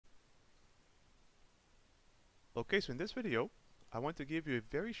Okay, so in this video, I want to give you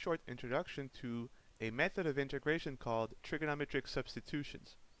a very short introduction to a method of integration called trigonometric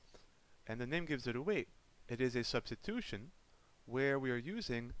substitutions. And the name gives it away. It is a substitution where we are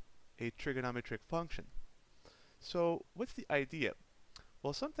using a trigonometric function. So what's the idea?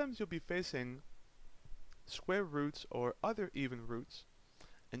 Well, sometimes you'll be facing square roots or other even roots,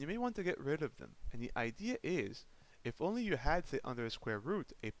 and you may want to get rid of them. And the idea is, if only you had, say, under a square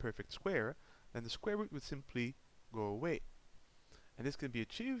root a perfect square, then the square root would simply go away. And this can be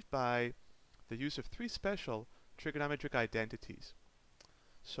achieved by the use of three special trigonometric identities.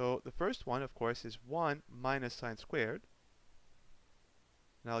 So the first one, of course, is 1 minus sine squared.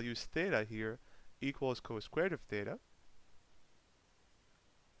 And I'll use theta here equals cos squared of theta.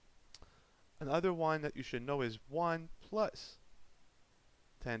 Another one that you should know is 1 plus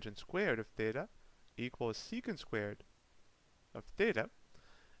tangent squared of theta equals secant squared of theta.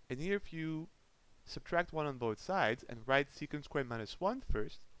 And here if you subtract 1 on both sides and write secant squared minus 1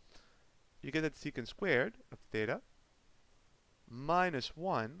 first, you get that secant squared of theta minus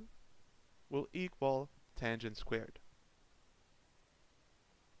 1 will equal tangent squared.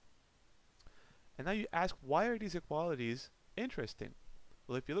 And now you ask, why are these equalities interesting?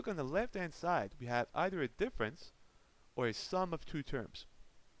 Well, if you look on the left-hand side, we have either a difference or a sum of two terms.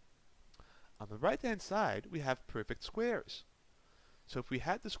 On the right-hand side, we have perfect squares. So if we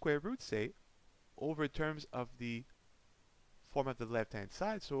had the square root, say, over terms of the form of the left-hand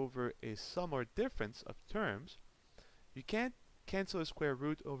side, so over a sum or difference of terms, you can't cancel a square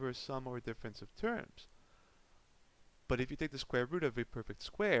root over a sum or difference of terms. But if you take the square root of a perfect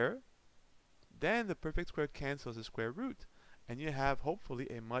square, then the perfect square cancels the square root, and you have hopefully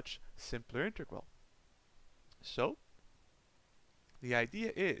a much simpler integral. So the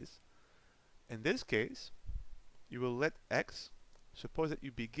idea is, in this case, you will let x, suppose that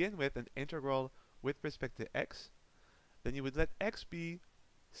you begin with an integral with respect to x, then you would let x be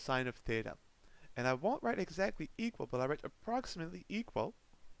sine of theta. And I won't write exactly equal, but I'll write approximately equal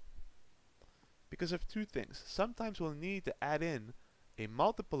because of two things. Sometimes we'll need to add in a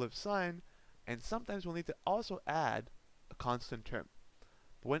multiple of sine, and sometimes we'll need to also add a constant term.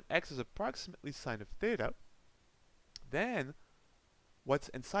 But when x is approximately sine of theta, then what's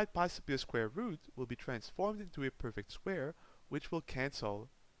inside possibly a square root will be transformed into a perfect square, which will cancel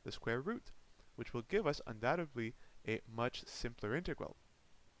the square root, which will give us undoubtedly a much simpler integral.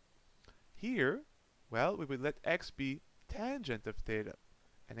 Here, well, we would let x be tangent of theta.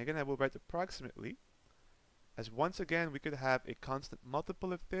 And again, I will write approximately, as once again we could have a constant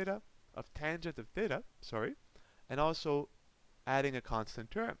multiple of theta, of tangent of theta, and also adding a constant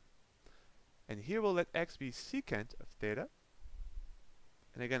term. And here we'll let x be secant of theta,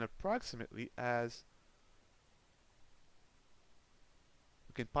 and again approximately, as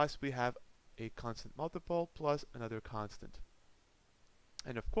we can possibly have a constant multiple plus another constant.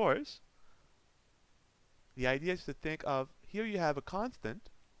 And of course, the idea is to think of, here you have a constant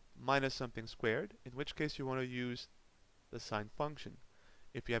minus something squared, in which case you want to use the sine function.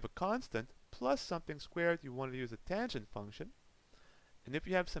 If you have a constant plus something squared, you want to use the tangent function. And if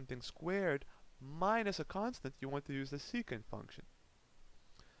you have something squared minus a constant, you want to use the secant function.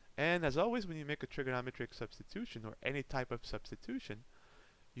 And as always, when you make a trigonometric substitution or any type of substitution,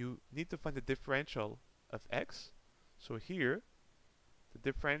 you need to find the differential of x. So here, the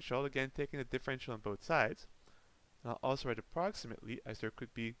differential, again taking the differential on both sides, and I'll also write approximately, as there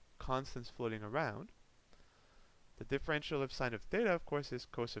could be constants floating around. The differential of sine of theta, of course, is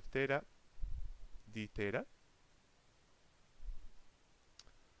cos of theta d theta.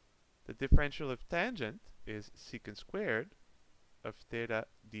 The differential of tangent is secant squared of theta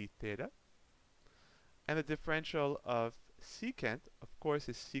d theta. And the differential of secant, of course,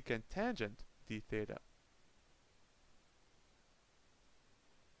 is secant tangent d theta.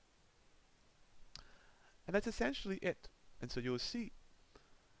 And that's essentially it. And so you'll see,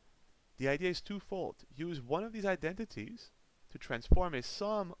 the idea is twofold. Use one of these identities to transform a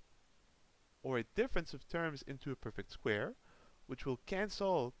sum or a difference of terms into a perfect square, which will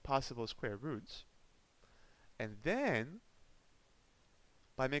cancel possible square roots. And then,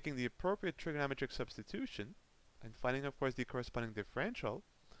 by making the appropriate trigonometric substitution, and finding, of course, the corresponding differential,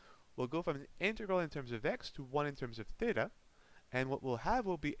 we'll go from an integral in terms of x to one in terms of theta, and what we'll have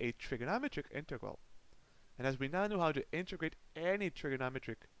will be a trigonometric integral. And as we now know how to integrate any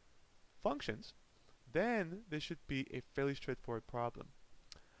trigonometric functions, then this should be a fairly straightforward problem.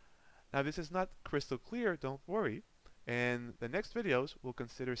 Now this is not crystal clear, don't worry. In the next videos, we'll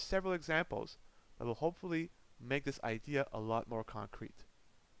consider several examples that will hopefully make this idea a lot more concrete.